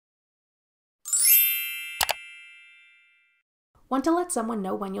Want to let someone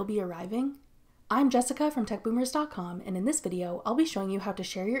know when you'll be arriving? I'm Jessica from techboomers.com, and in this video, I'll be showing you how to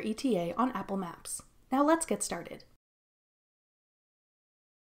share your ETA on Apple Maps. Now let's get started.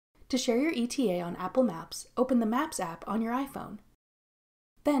 To share your ETA on Apple Maps, open the Maps app on your iPhone.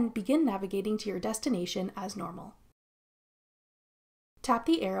 Then begin navigating to your destination as normal. Tap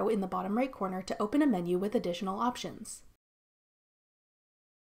the arrow in the bottom right corner to open a menu with additional options.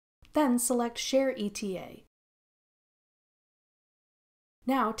 Then select Share ETA.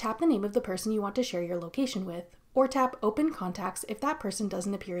 Now tap the name of the person you want to share your location with, or tap Open Contacts if that person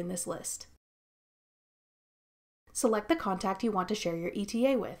doesn't appear in this list. Select the contact you want to share your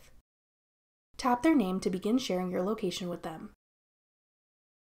ETA with. Tap their name to begin sharing your location with them.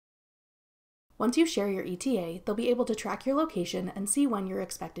 Once you share your ETA, they'll be able to track your location and see when you're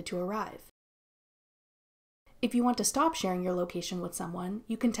expected to arrive. If you want to stop sharing your location with someone,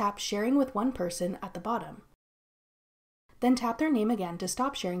 you can tap Sharing with One Person at the bottom. Then tap their name again to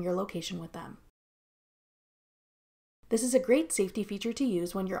stop sharing your location with them. This is a great safety feature to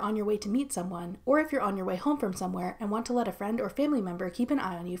use when you're on your way to meet someone, or if you're on your way home from somewhere and want to let a friend or family member keep an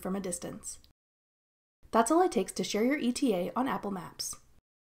eye on you from a distance. That's all it takes to share your ETA on Apple Maps.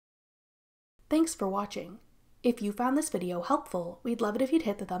 Thanks for watching. If you found this video helpful, we'd love it if you'd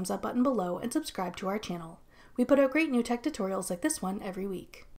hit the thumbs up button below and subscribe to our channel. We put out great new tech tutorials like this one every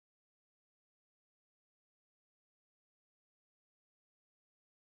week.